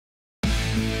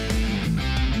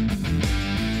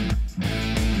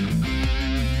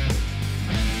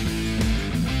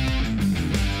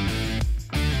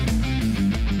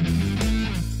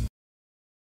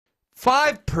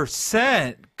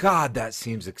%5? God, that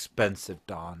seems expensive,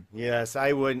 Don. Yes,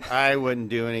 I wouldn't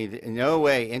do anything. No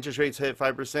way. Interest rates hit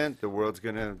 5%, the world's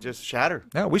gonna just shatter.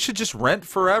 Yeah, we should just rent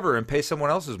forever and pay someone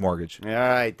else's mortgage. All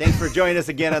right. Thanks for joining us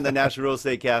again on the National Real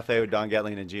Estate Cafe with Don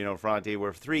Gatling and Gino Fronti,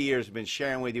 where for 3 years we've been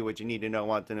sharing with you what you need to know,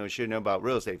 want to know, should know about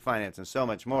real estate, finance, and so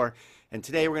much more. And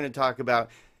today we're going to talk about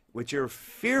what you're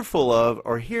fearful of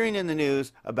or hearing in the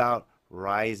news about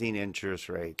rising interest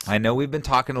rates. I know we've been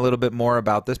talking a little bit more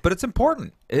about this, but it's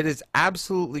important. It is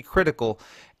absolutely critical.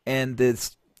 And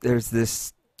there's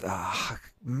this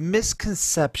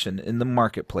misconception in the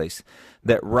marketplace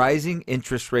that rising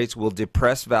interest rates will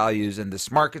depress values and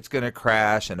this market's going to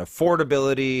crash and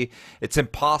affordability, it's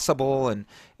impossible. And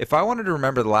if I wanted to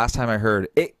remember the last time I heard,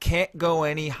 it can't go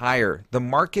any higher. The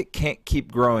market can't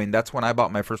keep growing. That's when I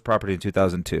bought my first property in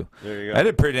 2002. There you go. I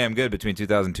did pretty damn good between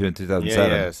 2002 and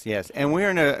 2007. Yes. And we're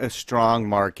in a strong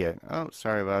market. Oh,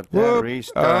 sorry about that. Whoop.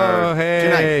 Restart. Oh, hey.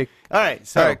 Tonight. All right.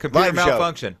 So, All right, computer live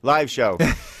malfunction. Live show.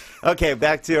 Okay,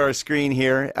 back to our screen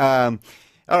here.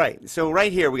 All right, so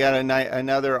right here we got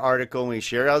another article we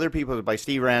share other people by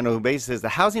Steve Randall, who basically says the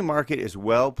housing market is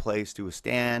well placed to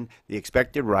withstand the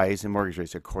expected rise in mortgage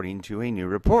rates, according to a new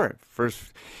report.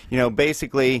 First,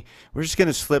 basically, we're just going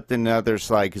to slip another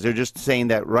slide because they're just saying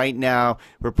that right now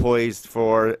we're poised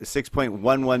for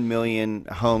 6.11 million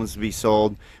homes to be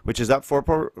sold, which is up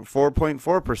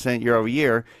 4.4% year over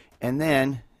year, and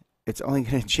then it's only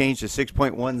going to change to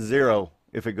 6.10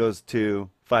 if it goes to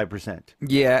 5%.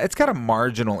 Yeah, it's got a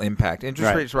marginal impact.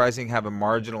 Interest rates rising have a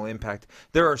marginal impact.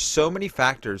 There are so many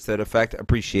factors that affect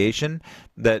appreciation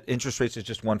that interest rates is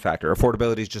just one factor.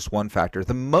 Affordability is just one factor.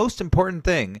 The most important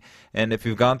thing, and if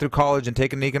you've gone through college and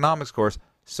taken an economics course,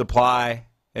 supply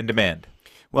and demand.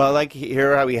 Well, like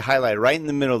here how we highlight right in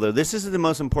the middle there, this is the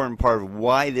most important part of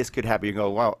why this could happen. You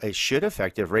go, well, it should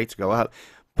affect if rates go up.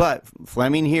 But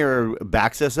Fleming here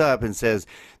backs us up and says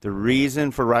Fleming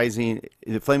adds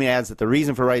that the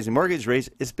reason for rising mortgage rates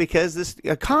is because this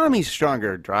economy is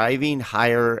stronger, driving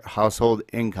higher household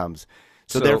incomes.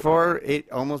 So therefore,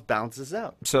 it almost balances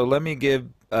out. So let me give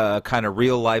a kind of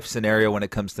real life scenario when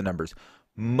it comes to numbers.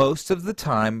 Most of the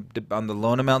time, on the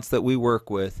loan amounts that we work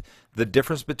with, the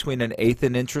difference between an eighth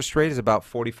in interest rate is about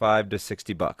 $45 to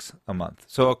 $60 a month.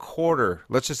 So a quarter,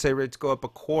 let's just say rates go up a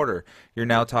quarter, you're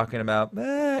now talking about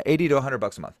 $80 to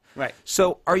 $100 a month. Right.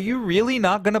 So are you really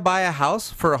not going to buy a house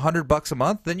for $100 a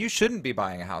month? Then you shouldn't be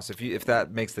buying a house if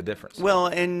that makes the difference. Well,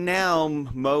 and now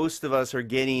most of us are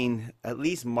getting at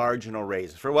least marginal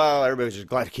raises. For a while, everybody's just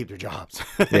glad to keep their jobs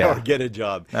or get a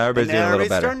job. Now everybody's doing a little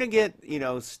better. Starting to get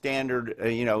standard,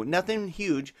 nothing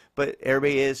huge, but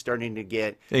everybody is starting to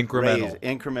get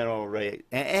incremental rate.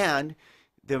 And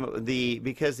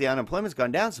because the unemployment's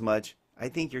gone down so much, I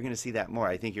think you're going to see that more.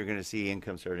 I think you're going to see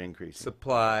income start increasing.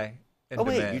 Supply and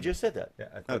demand. Wait, you just said that. Yeah,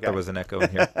 I thought there was an echo in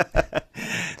here.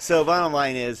 So bottom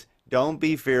line is, don't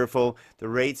be fearful. The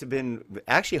rates have been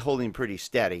actually holding pretty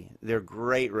steady. They're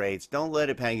great rates. Don't let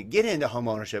it panic. Get into home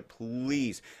ownership,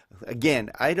 please.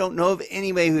 Again, I don't know of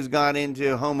anybody who's gone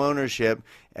into home ownership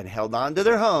and held on to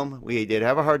their home. We did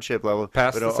have a hardship level.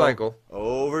 Past the cycle.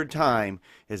 Over time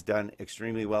has done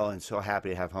extremely well, and so happy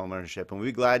to have home ownership. And we'd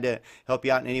be glad to help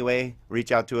you out in any way.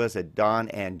 Reach out to us at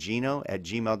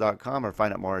donandgino@gmail.com or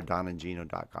find out more at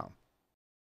donandgino.com.